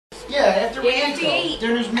Yeah, after we After you eat. eat.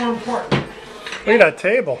 Dinner's more important. Look at that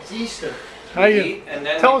table. It's Easter. How you?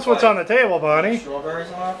 Tell us what's on the table, Bonnie.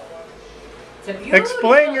 Strawberries on. It's a beautiful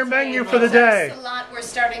Explain your menu for the day. We're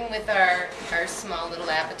starting with our small little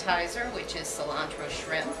appetizer, which is cilantro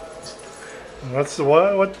shrimp,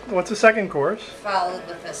 What's the second course? followed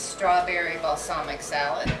with a strawberry balsamic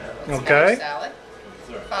salad, with Okay. Spanish salad,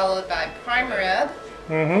 followed by prime rib,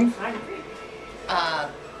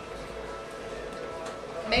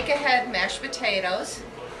 make ahead mashed potatoes,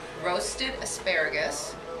 roasted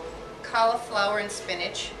asparagus, cauliflower and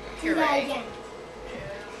spinach puree.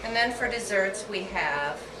 And then for desserts we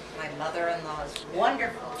have my mother-in-law's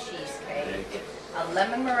wonderful cheesecake, a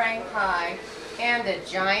lemon meringue pie, and a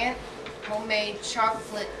giant homemade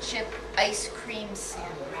chocolate chip ice cream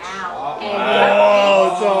sandwich. Wow.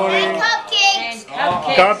 Oh, Tony. And cupcakes.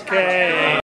 Cupcake.